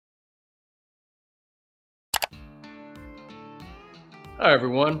Hi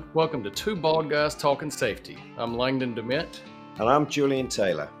everyone, welcome to Two Bald Guys Talking Safety. I'm Langdon DeMint. And I'm Julian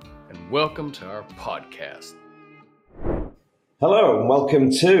Taylor. And welcome to our podcast. Hello and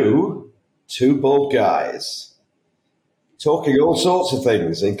welcome to Two Bald Guys. Talking all sorts of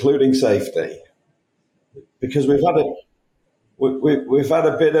things, including safety. Because we've had an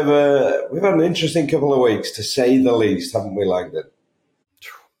interesting couple of weeks, to say the least, haven't we, Langdon?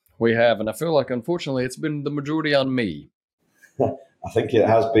 We have, and I feel like unfortunately it's been the majority on me. I think it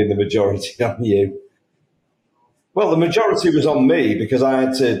has been the majority on you. Well, the majority was on me because I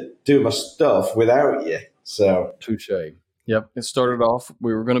had to do my stuff without you. So, touche. Yep, it started off,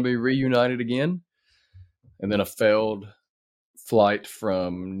 we were going to be reunited again, and then a failed flight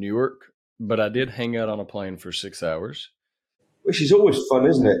from Newark, but I did hang out on a plane for 6 hours. Which is always fun,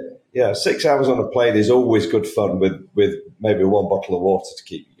 isn't it? Yeah, 6 hours on a plane is always good fun with maybe one bottle of water to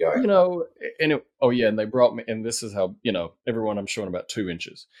keep you going. You know, and they brought me, and this is how, everyone I'm showing about 2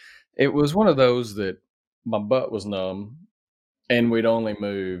 inches. It was one of those that my butt was numb and we'd only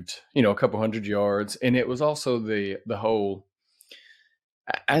moved, a couple hundred yards. And it was also the whole,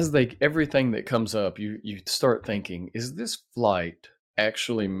 everything that comes up, you start thinking, is this flight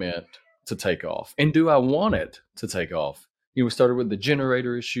actually meant to take off? And do I want it to take off? We started with the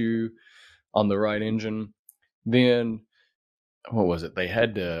generator issue on the right engine. Then, what was it? They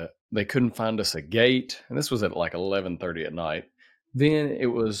couldn't find us a gate. And this was at like 11:30 at night. Then it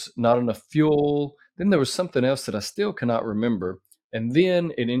was not enough fuel. Then there was something else that I still cannot remember. And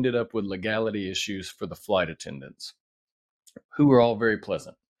then it ended up with legality issues for the flight attendants, who were all very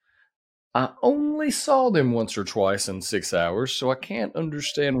pleasant. I only saw them once or twice in 6 hours, so I can't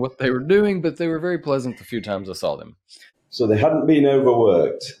understand what they were doing, but they were very pleasant the few times I saw them. So they hadn't been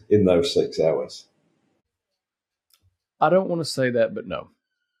overworked in those 6 hours? I don't want to say that, but no.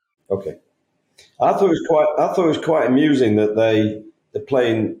 Okay. I thought it was quite amusing that the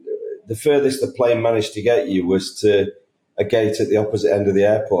furthest the plane managed to get you was to a gate at the opposite end of the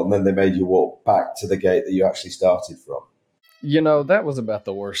airport, and then they made you walk back to the gate that you actually started from. That was about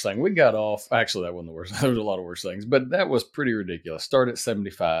the worst thing. We got off. Actually, that wasn't the worst. There was a lot of worse things, but that was pretty ridiculous. Start at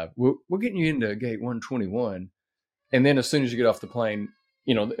 75. We're getting you into gate 121. And then as soon as you get off the plane,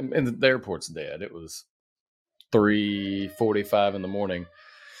 and the airport's dead. It was 3:45 in the morning.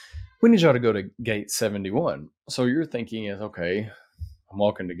 We need y'all to go to gate 71. So you're thinking is, okay, I'm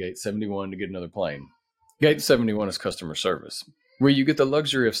walking to gate 71 to get another plane. Gate 71 is customer service, where you get the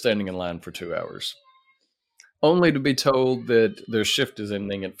luxury of standing in line for 2 hours, only to be told that their shift is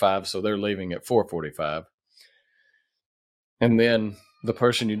ending at 5, so they're leaving at 4:45. And then the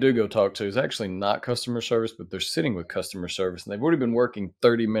person you do go talk to is actually not customer service, but they're sitting with customer service, and they've already been working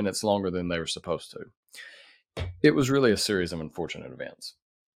 30 minutes longer than they were supposed to. It was really a series of unfortunate events.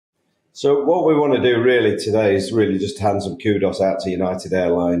 So what we want to do really today is really just hand some kudos out to United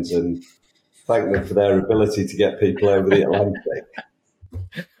Airlines and thank them for their ability to get people over the Atlantic.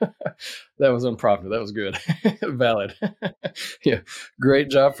 That was unprompted. That was good. Valid. Yeah. Great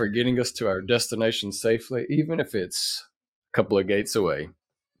job for getting us to our destination safely, even if it's couple of gates away.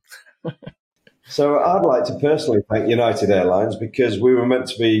 So I'd like to personally thank United Airlines because we were meant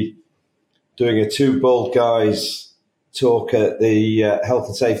to be doing a Two Bald Guys talk at the Health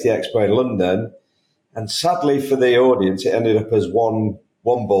and Safety Expo in London, and sadly for the audience, it ended up as one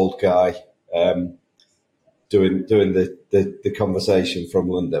bald guy doing the conversation from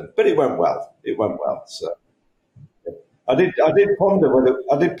London. But it went well. So I did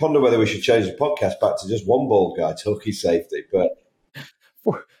ponder whether we should change the podcast back to just one bald guy talking safety, but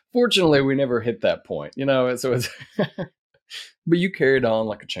fortunately we never hit that point, so it's but you carried on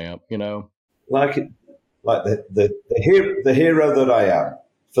like a champ, like the hero that I am.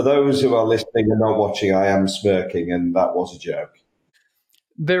 For those who are listening and not watching, I am smirking, and that was a joke.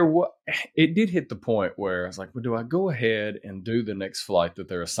 It did hit the point where I was like, well, do I go ahead and do the next flight that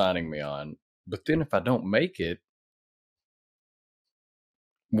they're assigning me on? But then if I don't make it,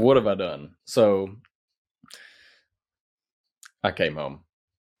 what have I done? So I came home.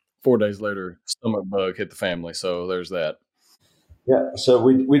 4 days later, stomach bug hit the family. So there's that. Yeah. So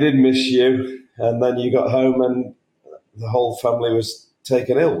we did miss you. And then you got home and the whole family was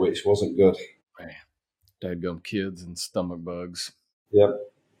taken ill, which wasn't good. Man, dadgum kids and stomach bugs. Yep.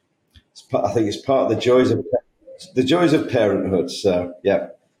 I think it's part of the joys of parenthood. So, yeah.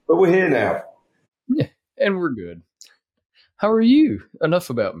 But we're here now. Yeah. And we're good. How are you? Enough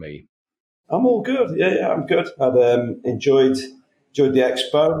about me. I'm all good. Yeah, I'm good. I'd enjoyed the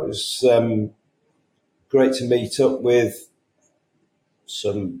expo. It was great to meet up with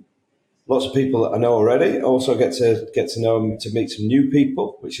lots of people that I know already. Also get to know them, to meet some new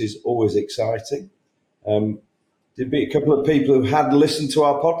people, which is always exciting. Did did meet a couple of people who had listened to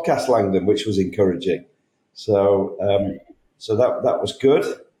our podcast, Langdon, which was encouraging. So so that was good.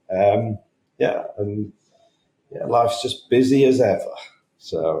 Yeah, and yeah, life's just busy as ever.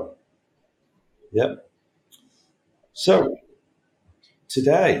 So yeah. So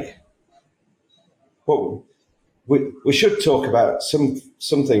today, well, we should talk about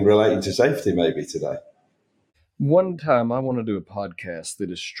something relating to safety maybe today. One time I want to do a podcast that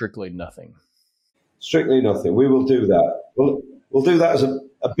is strictly nothing. Strictly nothing. We will do that. We'll do that as a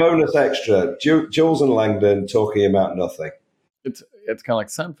bonus extra. Jules and Langdon talking about nothing. It's kind of like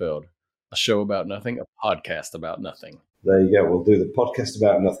Seinfeld, a show about nothing, a podcast about nothing, There you go. We'll do the podcast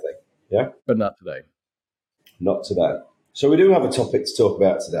about nothing. Yeah, but not today. not today. So we do have a topic to talk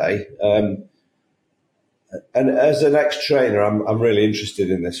about today. And as an ex-trainer, I'm really interested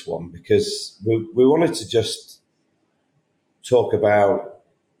in this one because we wanted to just talk about,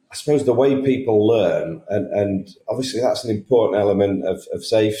 I suppose, the way people learn, and obviously that's an important element of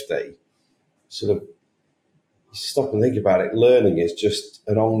safety. Sort of stop and think about it. Learning is just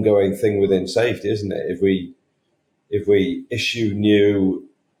an ongoing thing within safety, isn't it? If we issue new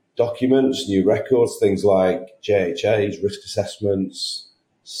documents, new records, things like JHAs, risk assessments,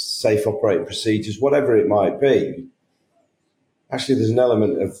 safe operating procedures, whatever it might be, actually there's an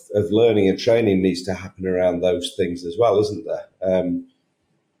element of learning and training needs to happen around those things as well, isn't there?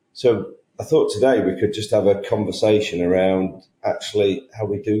 So I thought today we could just have a conversation around actually how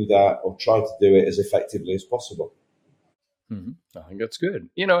we do that or try to do it as effectively as possible. I think that's good.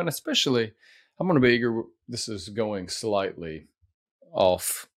 And especially, I'm going to be eager. This is going slightly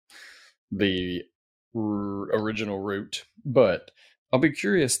off the original route, but I'll be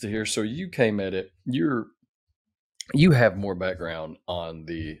curious to hear. So you came at it. You have more background on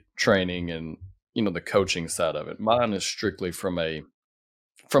the training and the coaching side of it. Mine is strictly from a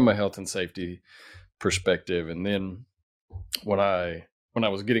health and safety perspective. And then when I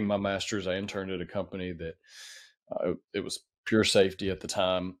was getting my master's, I interned at a company that it was pure safety at the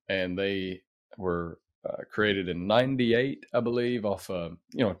time, and they were created in '98, I believe, off a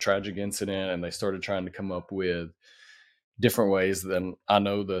tragic incident, and they started trying to come up with different ways. Than I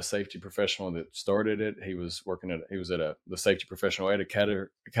know the safety professional that started it. He was at the safety professional at a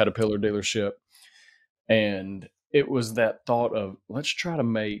Caterpillar dealership, and it was that thought of, let's try to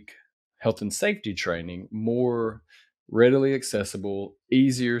make health and safety training more readily accessible,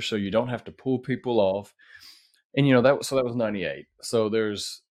 easier, so you don't have to pull people off. And that was 98. So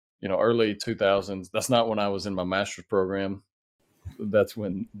there's early 2000s. That's not when I was in my master's program. That's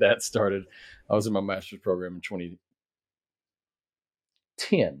when that started. I was in my master's program in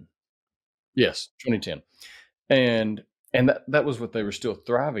 2010. Yes, 2010. And that was what they were still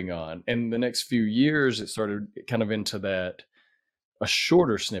thriving on. And the next few years, it started kind of into that a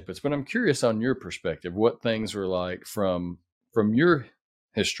shorter snippets. But I'm curious on your perspective, what things were like from your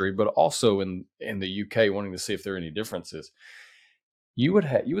history, but also in the UK, wanting to see if there are any differences. You would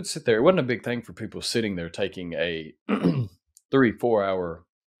sit there. It wasn't a big thing for people sitting there taking a 3-4 hour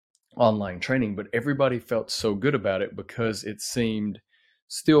online training, but everybody felt so good about it because it seemed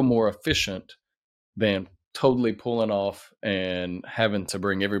still more efficient than totally pulling off and having to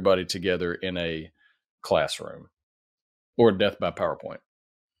bring everybody together in a classroom or death by PowerPoint.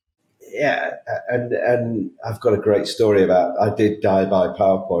 Yeah, and I've got a great story about. I did die by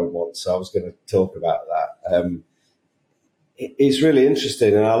PowerPoint once, so I was going to talk about that. It's really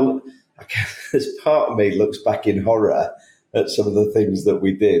interesting, and as part of me looks back in horror at some of the things that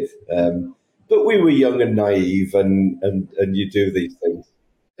we did. But we were young and naive, and you do these things.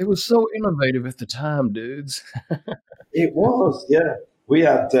 It was so innovative at the time, dudes. It was, yeah. We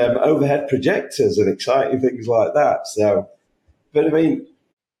had overhead projectors and exciting things like that. So, but I mean,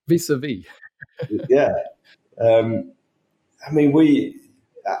 vis-a-vis. yeah. I mean,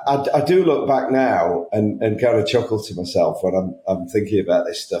 I do look back now and kind of chuckle to myself when I'm thinking about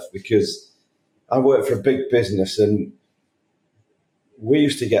this stuff, because I work for a big business and we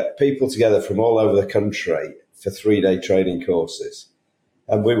used to get people together from all over the country for 3-day training courses.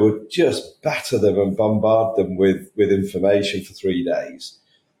 And we would just batter them and bombard them with information for 3 days.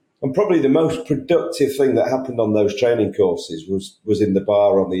 And probably the most productive thing that happened on those training courses was in the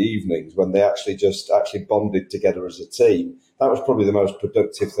bar on the evenings when they actually bonded together as a team. That was probably the most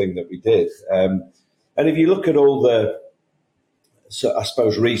productive thing that we did. And if you look at all the, so I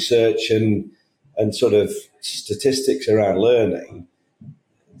suppose, research and sort of statistics around learning,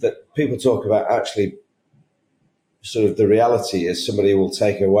 that people talk about, actually sort of the reality is somebody will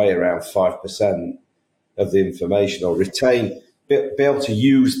take away around 5% of the information or retain, be able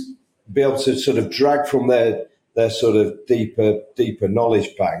to sort of drag from their sort of deeper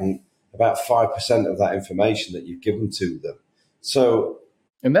knowledge bank about 5% of that information that you've given to them. So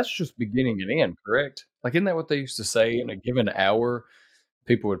And that's just beginning and end, correct? Like, isn't that what they used to say? In a given hour,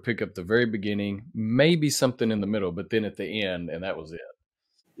 people would pick up the very beginning, maybe something in the middle, but then at the end, and that was it.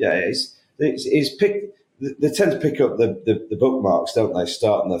 yeah, it's pick. They tend to pick up the bookmarks, don't they?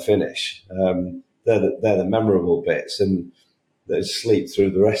 Start and the finish. They're the memorable bits, and they sleep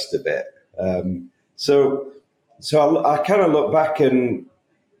through the rest of it. So I kind of look back and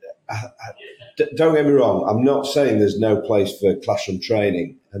don't get me wrong. I'm not saying there's no place for classroom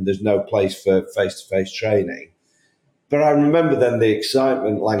training and there's no place for face-to-face training, but I remember then the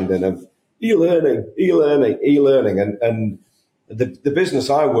excitement, Langdon, of e-learning, and the business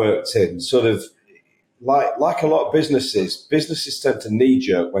I worked in sort of like a lot of businesses tend to knee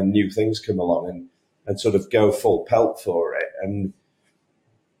jerk when new things come along and sort of go full pelt for it. And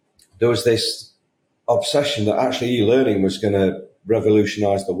there was this obsession that actually e-learning was going to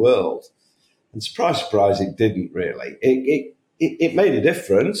revolutionize the world. And surprise, it didn't really. It made a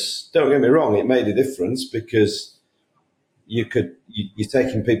difference. Don't get me wrong, it made a difference because you're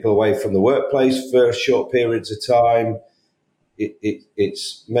taking people away from the workplace for short periods of time.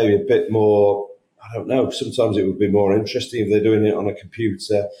 It's maybe a bit more, I don't know, sometimes it would be more interesting if they're doing it on a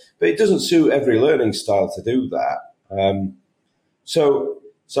computer, but it doesn't suit every learning style to do that. So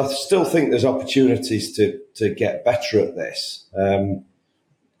I still think there's opportunities to get better at this. And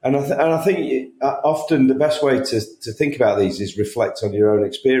I think often the best way to think about these is reflect on your own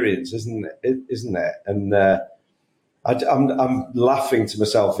experience, isn't it? And I'm laughing to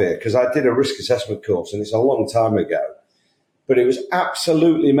myself here because I did a risk assessment course and it's a long time ago, but it was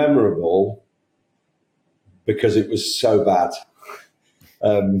absolutely memorable because it was so bad.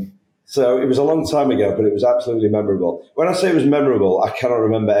 So it was a long time ago, but it was absolutely memorable. When I say it was memorable, I cannot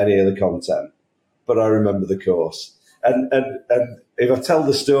remember any of the content, but I remember the course. And if I tell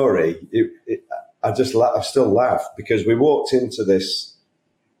the story, I still laugh because we walked into this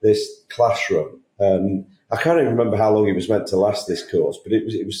classroom. I can't even remember how long it was meant to last, this course, but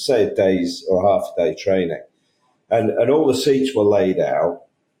it was say a day's or half a day training, and all the seats were laid out,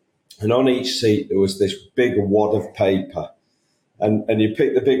 and on each seat there was this big wad of paper, and you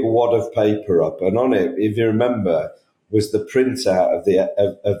pick the big wad of paper up, and on it, if you remember, was the printout of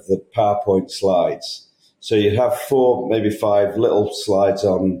the PowerPoint slides. So you'd have 4, maybe 5 little slides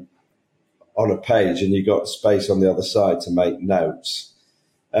on a page, and you got space on the other side to make notes.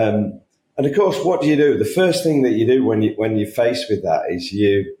 And of course, what do? The first thing that you do when you're faced with that is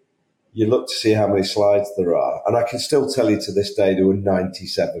you look to see how many slides there are. And I can still tell you to this day there were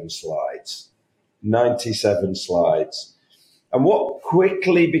 97 slides. 97 slides. And what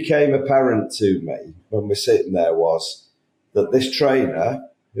quickly became apparent to me when we're sitting there was that this trainer,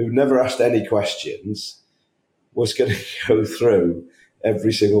 who never asked any questions, was going to go through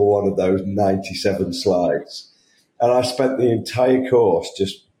every single one of those 97 slides. And I spent the entire course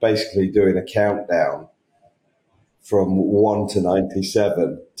just basically doing a countdown from 1 to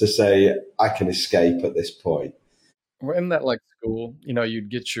 97 to say I can escape at this point. Well, isn't that like school?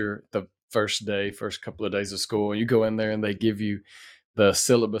 You'd get the first couple of days of school, and you go in there and they give you the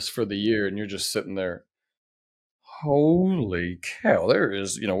syllabus for the year, and you're just sitting there, holy cow, there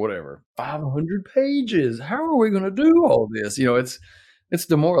is, whatever, 500 pages. How are we going to do all this? It's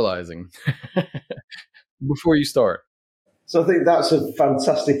demoralizing before you start. So I think that's a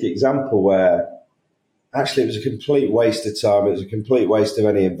fantastic example where actually it was a complete waste of time. It was a complete waste of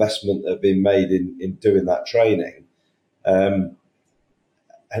any investment that had been made in doing that training. And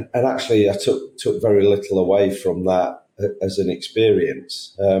actually I took very little away from that as an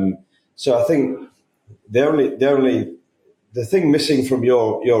experience. So I think the thing missing from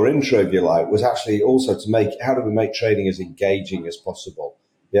your intro, if you like, was actually also how do we make training as engaging as possible?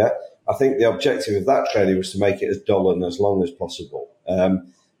 Yeah. I think the objective of that training was to make it as dull and as long as possible.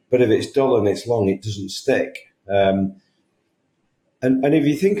 But if it's dull and it's long, it doesn't stick. And if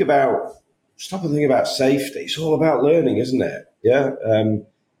you stop and think about safety, it's all about learning, isn't it? Yeah.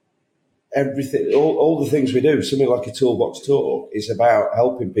 Everything, all the things we do, something like a toolbox talk, is about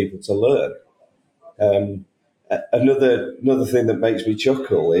helping people to learn. Another thing that makes me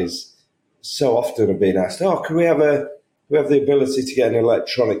chuckle is so often I'm being asked, can we have the ability to get an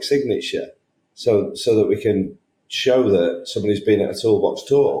electronic signature so that we can show that somebody's been at a toolbox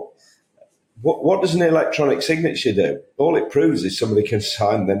talk? What does an electronic signature do? All it proves is somebody can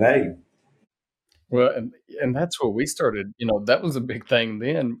sign their name. Well, and that's what we started. That was a big thing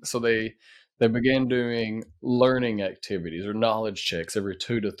then. So they began doing learning activities or knowledge checks every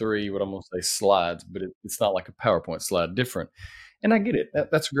 2 to 3, would almost say slides, but it's not like a PowerPoint slide, different. And I get it.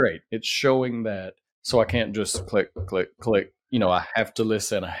 That's great. It's showing that. So I can't just click, click, click. I have to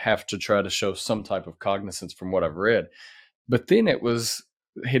listen. I have to try to show some type of cognizance from what I've read. But then it was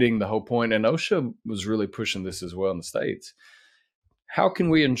hitting the whole point, and OSHA was really pushing this as well in the States. How can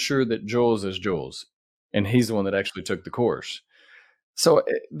we ensure that Jules is Jules? And he's the one that actually took the course. So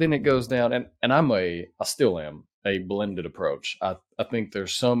then it goes down, and I still am a blended approach. I think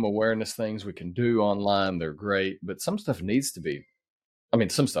there's some awareness things we can do online. They're great, but some stuff needs to be. I mean,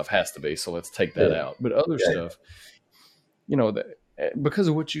 some stuff has to be. So let's take that Yeah, out. But other yeah, stuff, because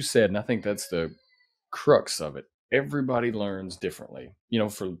of what you said, and I think that's the crux of it. Everybody learns differently.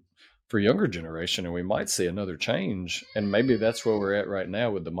 For younger generation, and we might see another change, and maybe that's where we're at right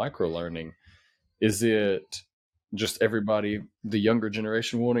now with the micro learning. Is it just everybody, the younger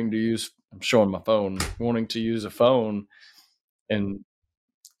generation, wanting to use? I'm showing my phone, wanting to use a phone and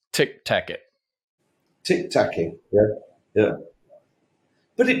tic tac it. tic tacking. Yeah, yeah.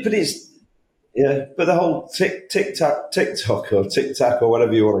 But it's yeah. But the whole TikTok or tic tac or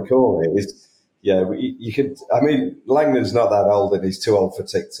whatever you want to call it is yeah. You could. I mean, Langdon's not that old, and he's too old for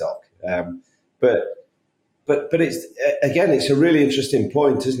TikTok. But but it's again, it's a really interesting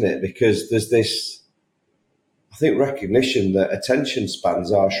point, isn't it? Because there's this, I think, recognition that attention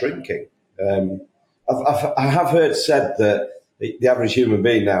spans are shrinking. Um, I have heard said that the average human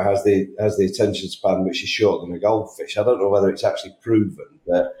being now has the attention span which is shorter than a goldfish. I don't know whether it's actually proven,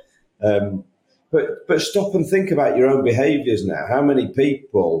 um, but stop and think about your own behaviours now. How many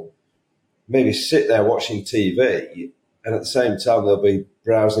people maybe sit there watching TV and at the same time they'll be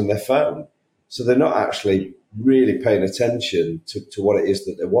browsing their phone, so they're not actually really paying attention to what it is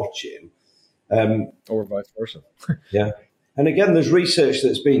that they're watching. Or vice versa. Yeah. And again, there's research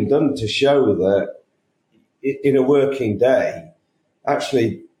that's been done to show that in a working day,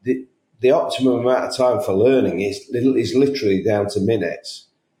 actually, the optimum amount of time for learning is literally down to minutes.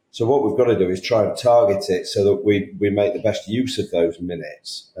 So what we've got to do is try and target it so that we make the best use of those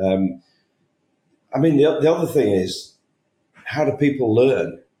minutes. I mean, the other thing is, how do people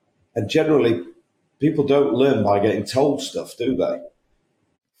learn? And generally, people don't learn by getting told stuff, do they?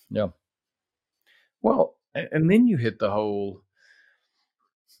 Yeah. Well, and then you hit the whole.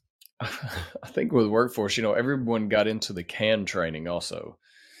 I think with workforce, everyone got into the CAN training also.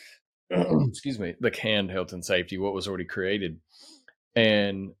 Excuse me, the canned health and safety, what was already created,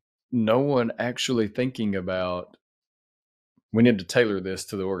 and no one actually thinking about, we need to tailor this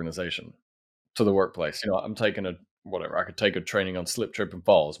to the organization, to the workplace. I'm taking a whatever. I could take a training on slip, trip, and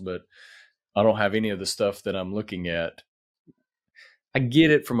falls, but I don't have any of the stuff that I'm looking at. I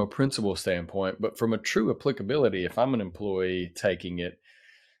get it from a principle standpoint, but from a true applicability, if I'm an employee taking it,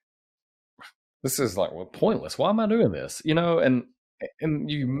 this is like, well, pointless. Why am I doing this? And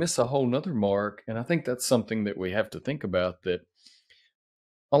you miss a whole nother mark. And I think that's something that we have to think about, that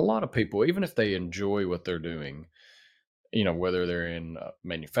a lot of people, even if they enjoy what they're doing, whether they're in a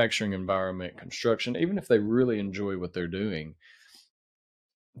manufacturing environment, construction, even if they really enjoy what they're doing,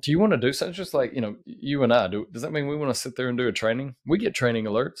 do you want to do something? Just like, you and I do. Does that mean we want to sit there and do a training? We get training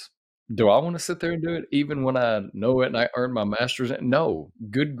alerts. Do I want to sit there and do it even when I know it and I earned my master's? No,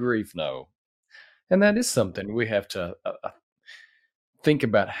 good grief, no. And that is something we have to think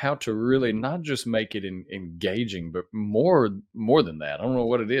about, how to really not just make it engaging, but more than that. I don't know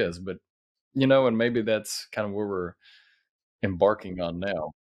what it is, but and maybe that's kind of where we're embarking on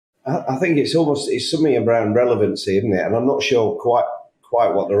now. I think it's something around relevancy, isn't it? And I'm not sure quite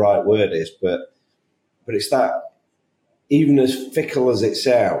what the right word is, but it's that, even as fickle as it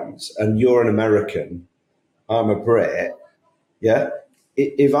sounds, and you're an American, I'm a Brit, yeah.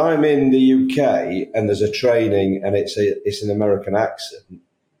 If I'm in the UK and there's a training and it's an American accent,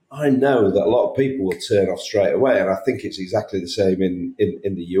 I know that a lot of people will turn off straight away, and I think it's exactly the same in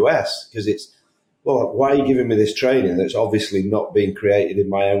the US, because it's, well, why are you giving me this training that's obviously not being created in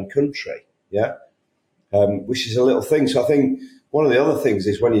my own country? Yeah, which is a little thing. So I think one of the other things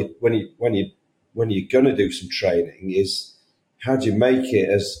is when you're going to do some training is, how do you make it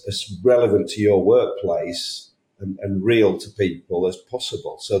as relevant to your workplace and real to people as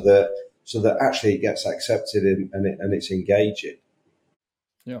possible, so that actually it gets accepted and it's engaging.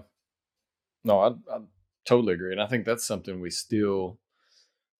 Yeah. No, I totally agree. And I think that's something we still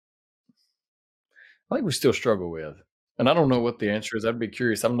struggle with. And I don't know what the answer is. I'd be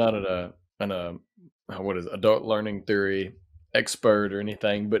curious. I'm not what is it, adult learning theory expert or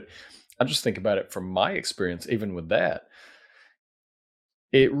anything, but I just think about it from my experience, even with that.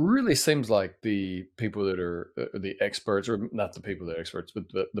 It really seems like the people that are the experts, or not the people that are experts, but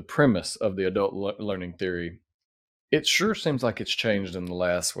the premise of the adult learning theory, it sure seems like it's changed in the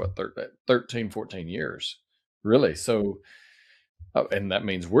last, 13, 14 years, really. So, and that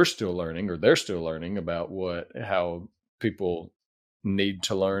means we're still learning, or they're still learning about how people need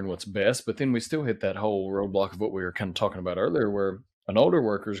to learn what's best, but then we still hit that whole roadblock of what we were kind of talking about earlier, where an older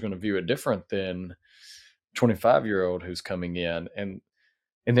worker is going to view it different than 25-year-old who's coming in, and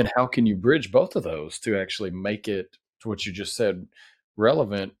then how can you bridge both of those to actually make it to what you just said,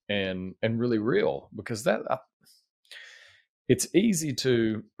 relevant and really real? Because it's easy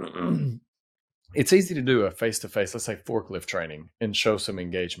to it's easy to do a face-to-face, let's say forklift training, and show some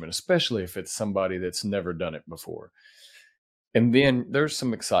engagement, especially if it's somebody that's never done it before. And then there's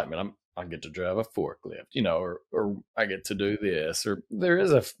some excitement. I get to drive a forklift, or I get to do this, or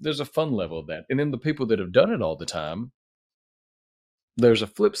there's a fun level of that. And then the people that have done it all the time, there's a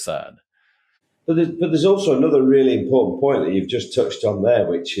flip side. But there's also another really important point that you've just touched on there,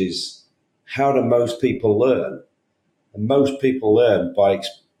 which is how do most people learn? And most people learn by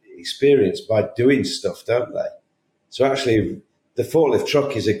experience, by doing stuff, don't they? So actually, the forklift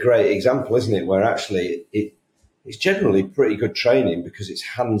truck is a great example, isn't it? Where actually it's generally pretty good training because it's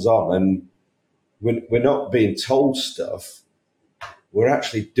hands-on and we're not being told stuff. We're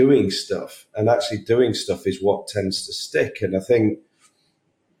actually doing stuff, and actually doing stuff is what tends to stick. And I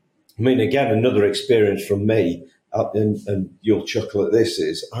mean, again, another experience from me, and you'll chuckle at this,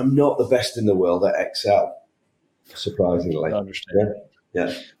 is I'm not the best in the world at Excel, surprisingly. I understand.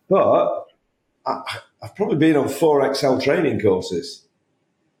 Yeah. But I've probably been on 4 Excel training courses.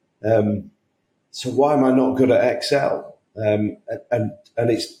 So why am I not good at Excel? And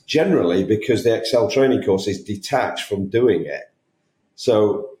it's generally because the Excel training course is detached from doing it.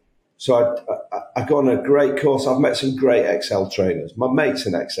 So I got on a great course. I've met some great Excel trainers. My mate's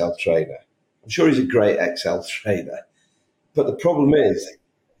an Excel trainer. I'm sure he's a great Excel trainer. But the problem is,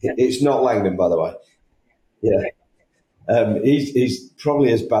 it's not Langdon, by the way. Yeah. He's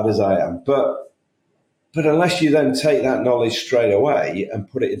probably as bad as I am. But unless you then take that knowledge straight away and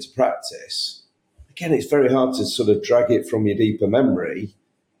put it into practice, again, it's very hard to sort of drag it from your deeper memory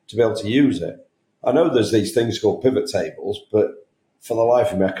to be able to use it. I know there's these things called pivot tables, but for the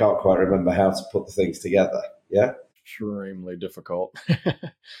life of me, I can't quite remember how to put the things together. Yeah. Extremely difficult. I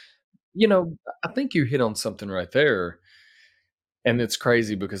think you hit on something right there. And it's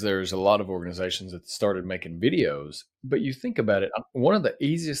crazy because there's a lot of organizations that started making videos. But you think about it, one of the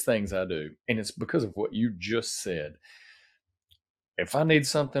easiest things I do, and it's because of what you just said. If I need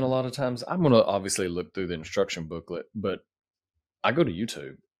something, a lot of times I'm going to obviously look through the instruction booklet, but I go to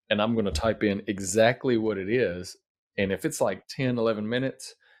YouTube and I'm going to type in exactly what it is. And if it's like 10, 11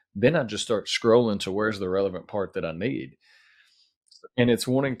 minutes, then I just start scrolling to where's the relevant part that I need. And it's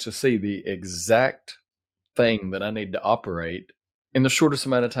wanting to see the exact thing that I need to operate in the shortest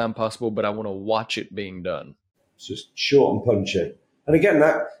amount of time possible, but I want to watch it being done. It's just short and punchy. And again,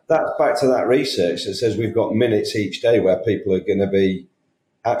 that's back to that research that says we've got minutes each day where people are going to be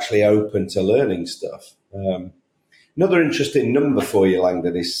actually open to learning stuff. Another interesting number for you,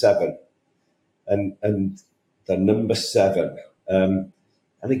 Langdon, is 7. And the number 7. And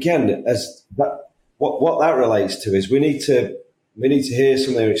again, as that, what that relates to is we need to hear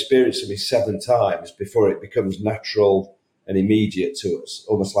something or experience something 7 times before it becomes natural and immediate to us,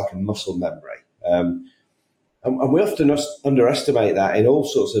 almost like a muscle memory. And we often underestimate that in all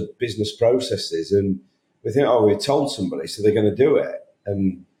sorts of business processes. And we think, oh, we told somebody, so they're going to do it.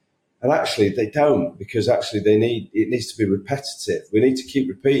 And actually, they don't, because actually it needs to be repetitive. We need to keep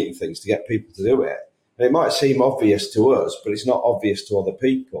repeating things to get people to do it. And it might seem obvious to us, but it's not obvious to other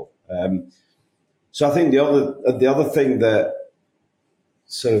people. So I think the other thing that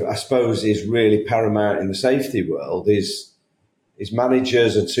sort of, I suppose, is really paramount in the safety world is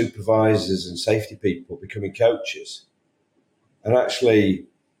managers and supervisors and safety people becoming coaches. And actually,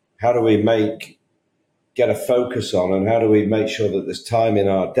 how do we get a focus on, and how do we make sure that there's time in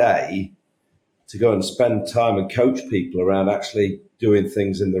our day to go and spend time and coach people around actually doing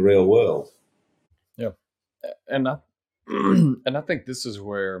things in the real world? Yeah. And I think this is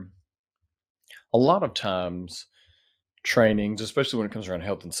where a lot of times trainings, especially when it comes around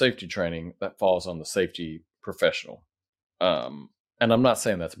health and safety training, that falls on the safety professional. And I'm not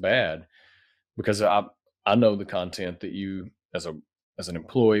saying that's bad, because I know the content that you as an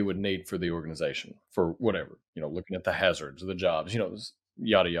employee would need for the organization for whatever, looking at the hazards of the jobs,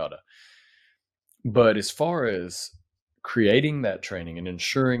 yada yada. But as far as creating that training and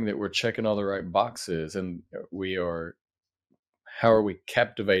ensuring that we're checking all the right boxes, and how are we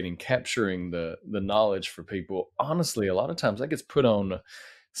capturing the knowledge for people? Honestly, a lot of times that gets put on a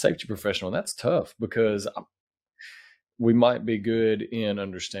safety professional, and that's tough, because we might be good in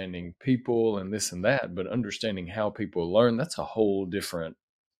understanding people and this and that, but understanding how people learn, that's a whole different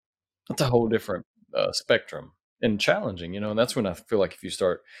spectrum, and challenging, and that's when I feel like if you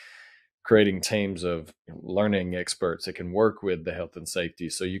start creating teams of learning experts that can work with the health and safety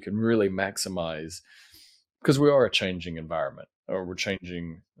so you can really maximize, because we are a changing environment, or we're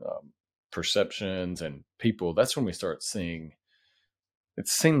changing perceptions and people. That's when we start seeing, it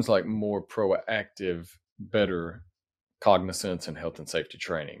seems like, more proactive, better cognizance and health and safety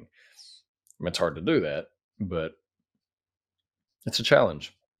training. I mean, it's hard to do that, but it's a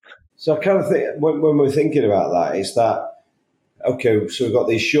challenge. So I kind of think when we're thinking about that, it's that okay. So we've got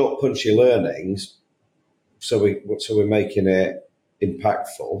these short, punchy learnings. So we're making it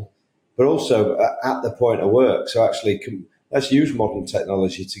impactful, but also at the point of work. So actually, let's use modern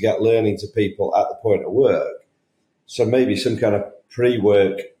technology to get learning to people at the point of work. So maybe some kind of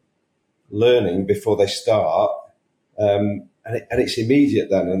pre-work learning before they start, and it's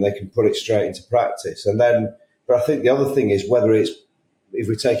immediate then, and they can put it straight into practice. And then, but I think the other thing is whether it's if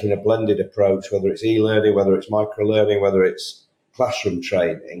we're taking a blended approach, whether it's e-learning, whether it's micro-learning, whether it's classroom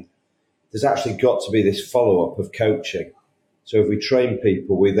training, there's actually got to be this follow-up of coaching. So if we train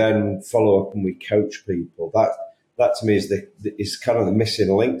people, we then follow up and we coach people. That to me is kind of the missing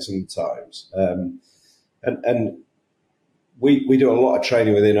link sometimes. And we do a lot of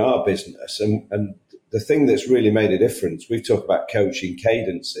training within our business, and the thing that's really made a difference, we've talked about coaching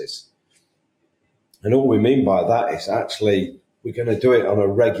cadences. And all we mean by that is actually we're going to do it on a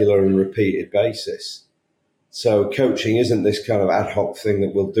regular and repeated basis. So coaching isn't this kind of ad hoc thing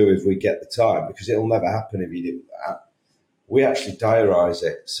that we'll do if we get the time, because it'll never happen if you do that. We actually diarise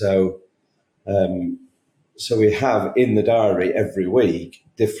it. So we have in the diary every week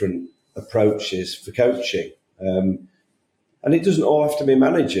different approaches for coaching. And it doesn't all have to be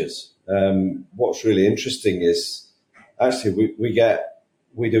managers. What's really interesting is actually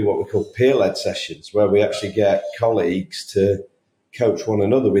we do what we call peer-led sessions, where we actually get colleagues to coach one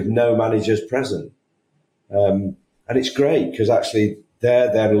another with no managers present. And it's great because actually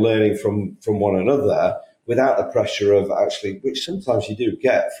they're then learning from one another without the pressure of actually, which sometimes you do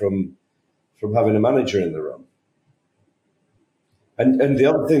get from having a manager in the room. And the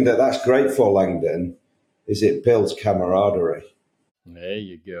other thing that's great for, Langdon, is it builds camaraderie. There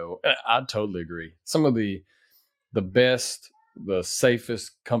you go. I totally agree. Some of the best, the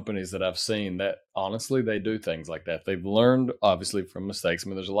safest companies that I've seen, that honestly they do things like that. They've learned obviously from mistakes. I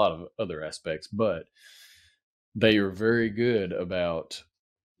mean, there's a lot of other aspects, but they are very good about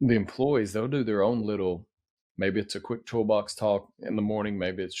the employees. They'll do their own little, maybe it's a quick toolbox talk in the morning,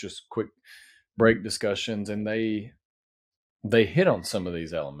 maybe it's just quick break discussions, and they hit on some of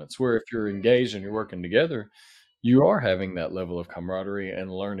these elements where if you're engaged and you're working together, you are having that level of camaraderie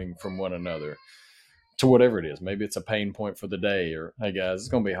and learning from one another to whatever it is. Maybe it's a pain point for the day, or hey guys, it's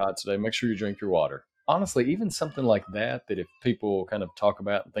going to be hot today, make sure you drink your water. Honestly, even something like that, that if people kind of talk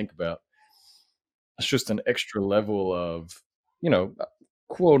about and think about, it's just an extra level of,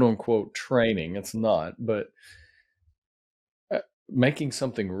 quote unquote training. It's not, but making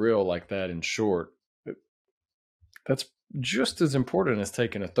something real like that in short, that's just as important as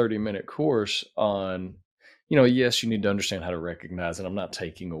taking a 30-minute course on, yes, you need to understand how to recognize it. I'm not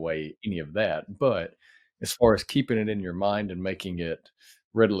taking away any of that. But as far as keeping it in your mind and making it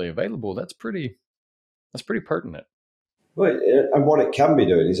readily available, that's pretty pertinent. Well, and what it can be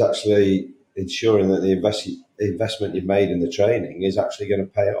doing is actually ensuring that the investment you've made in the training is actually going to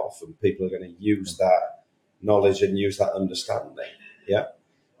pay off, and people are going to use that knowledge and use that understanding. Yeah.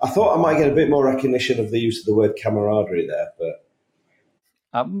 I thought I might get a bit more recognition of the use of the word camaraderie there, but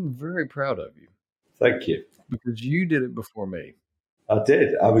I'm very proud of you thank you. because you did it before me. I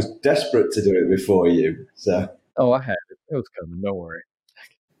did. I was desperate to do it before you. So Oh, I had it. It was coming. Don't worry.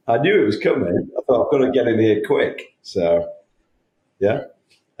 I knew it was coming. I thought I've got to get in here quick. So, yeah.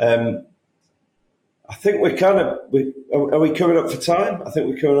 I think we're are we coming up for time? I think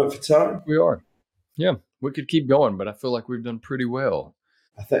we're coming up for time. We are. Yeah, we could keep going, but I feel like we've done pretty well.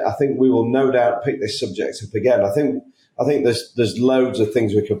 I think we will no doubt pick this subject up again. I think there's loads of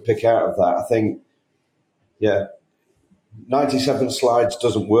things we could pick out of that. I think, yeah, 97 slides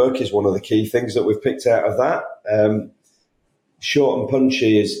doesn't work is one of the key things that we've picked out of that. Short and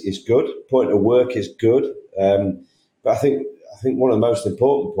punchy is good. Point of work is good. But I think one of the most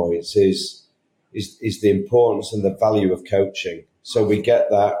important points is the importance and the value of coaching. So we get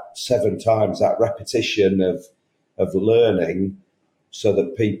that 7 times, that repetition of learning, so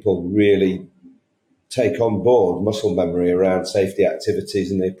that people really take on board muscle memory around safety activities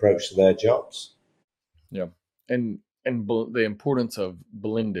and the approach to their jobs. Yeah, and the importance of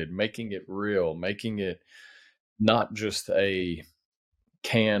blended, making it real, making it not just a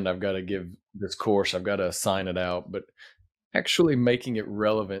canned, I've got to give this course, I've got to sign it out, but actually making it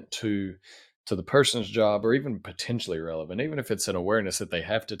relevant to to the person's job, or even potentially relevant, even if it's an awareness that they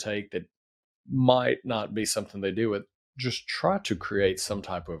have to take that might not be something they do with, just try to create some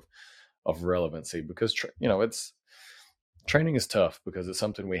type of relevancy, because it's training is tough because it's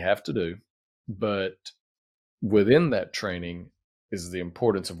something we have to do, but within that training is the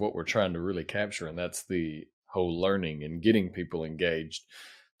importance of what we're trying to really capture, and that's the whole learning and getting people engaged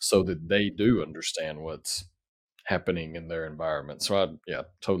so that they do understand what's happening in their environment. So I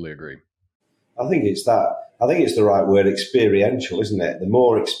totally agree. I think it's that. I think it's the right word, experiential, isn't it? The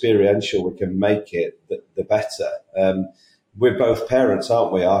more experiential we can make it, the better. We're both parents,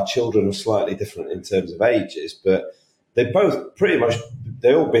 aren't we? Our children are slightly different in terms of ages, but they both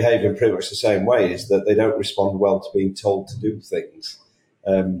they all behave in pretty much the same way, is that they don't respond well to being told to do things.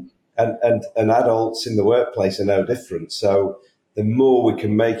 And adults in the workplace are no different. So the more we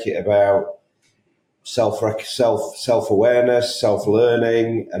can make it about self-awareness,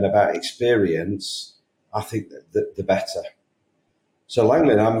 self-learning, and about experience, I think that the better. So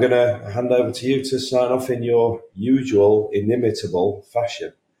Langdon, I'm going to hand over to you to sign off in your usual inimitable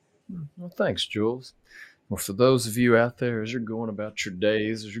fashion. Well, thanks, Jules. Well, for those of you out there, as you're going about your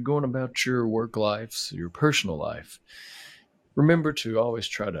days, as you're going about your work lives, your personal life, remember to always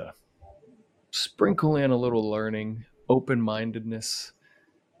try to sprinkle in a little learning, open-mindedness,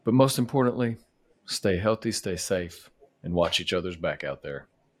 but most importantly, stay healthy, stay safe, and watch each other's back out there.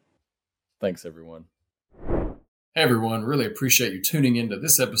 Thanks, everyone. Hey, everyone. Really appreciate you tuning into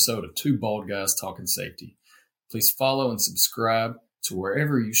this episode of Two Bald Guys Talking Safety. Please follow and subscribe to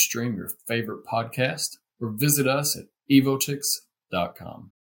wherever you stream your favorite podcast, or visit us at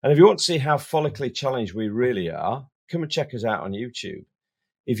evotics.com. And if you want to see how follically challenged we really are, come and check us out on YouTube.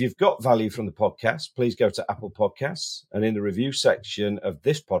 If you've got value from the podcast, please go to Apple Podcasts, and in the review section of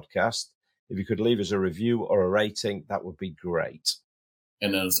this podcast, if you could leave us a review or a rating, that would be great.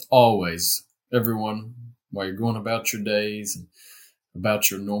 And as always, everyone, while you're going about your days and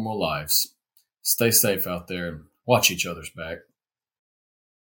about your normal lives, stay safe out there and watch each other's back.